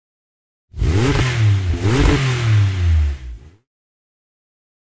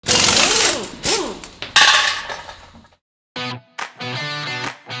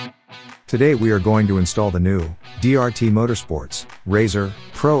Today we are going to install the new DRT Motorsports RZR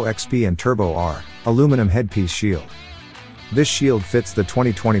Pro XP and Turbo R aluminum headpiece shield. This shield fits the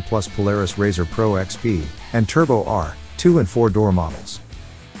 2020 Plus Polaris RZR Pro XP and Turbo R 2 and 4 door models.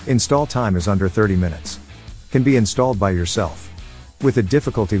 Install time is under 30 minutes. Can be installed by yourself with a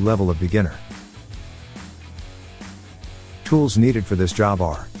difficulty level of beginner. Tools needed for this job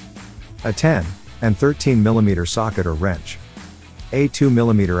are a 10 and 13 mm socket or wrench, a 2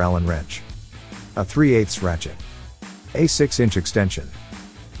 mm Allen wrench, a 3/8 ratchet, a 6-inch extension,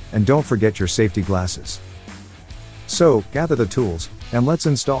 and don't forget your safety glasses. So, gather the tools, and let's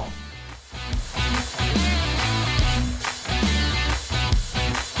install.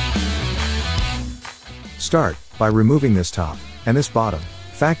 Start by removing this top and this bottom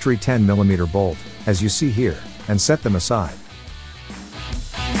factory 10 mm bolt, as you see here, and set them aside.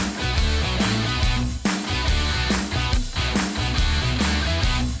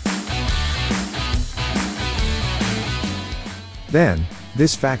 Then,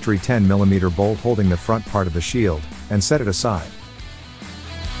 this factory 10 mm bolt holding the front part of the shield, and set it aside.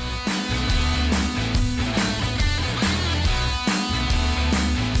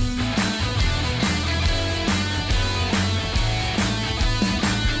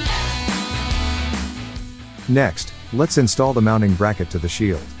 Next, let's install the mounting bracket to the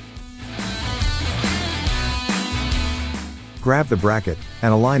shield. Grab the bracket,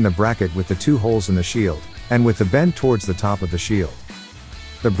 and align the bracket with the two holes in the shield, and with the bend towards the top of the shield.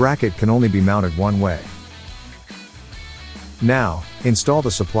 The bracket can only be mounted one way. Now, install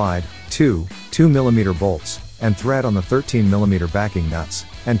the supplied 2 2mm bolts, and thread on the 13 mm backing nuts,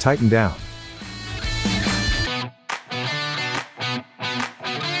 and tighten down.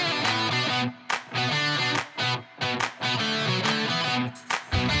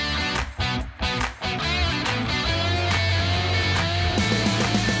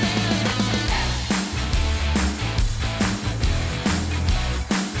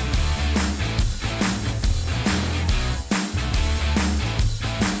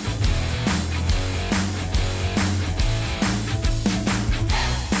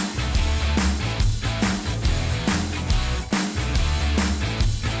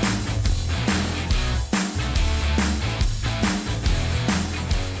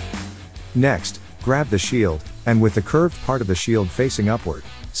 Next, grab the shield, and with the curved part of the shield facing upward,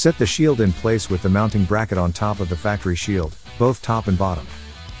 set the shield in place with the mounting bracket on top of the factory shield, both top and bottom.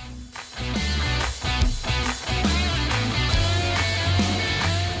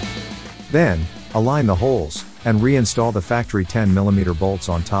 Then, align the holes, and reinstall the factory 10 mm bolts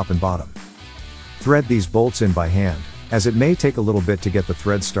on top and bottom. Thread these bolts in by hand, as it may take a little bit to get the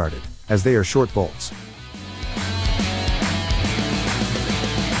threads started, as they are short bolts.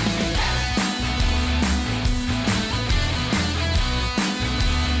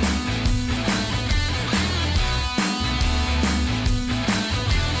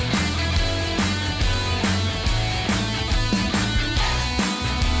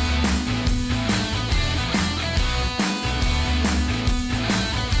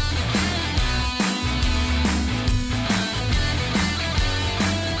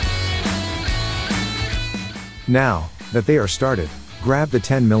 Now that they are started, grab the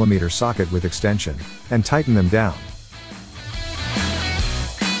 10 mm socket with extension, and tighten them down.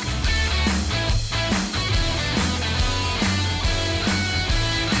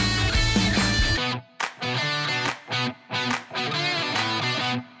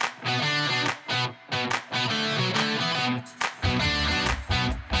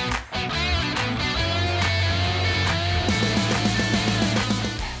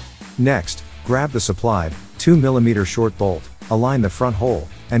 Next, grab the supplied 2 mm short bolt, align the front hole,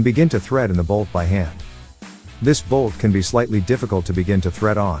 and begin to thread in the bolt by hand. This bolt can be slightly difficult to begin to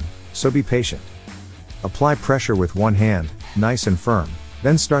thread on, so be patient. Apply pressure with one hand, nice and firm,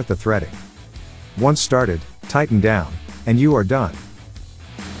 then start the threading. Once started, tighten down, and you are done.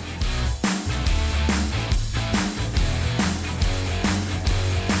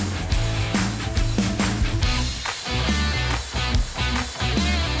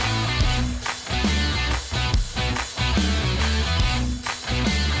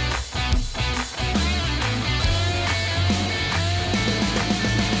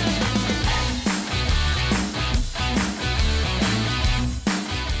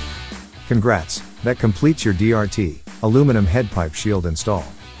 Congrats, that completes your DRT aluminum headpipe shield install.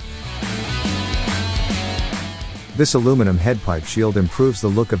 This aluminum headpipe shield improves the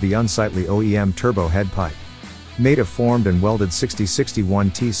look of the unsightly OEM turbo headpipe. Made of formed and welded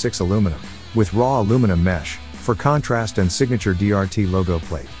 6061 T6 aluminum, with raw aluminum mesh, for contrast and signature DRT logo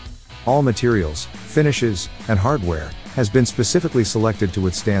plate. All materials, finishes, and hardware has been specifically selected to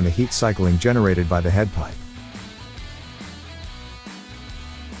withstand the heat cycling generated by the headpipe.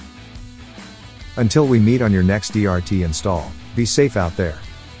 Until we meet on your next DRT install, be safe out there.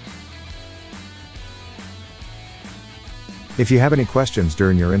 If you have any questions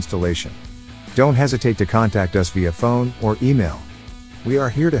during your installation, don't hesitate to contact us via phone or email. We are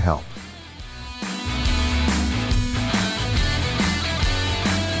here to help.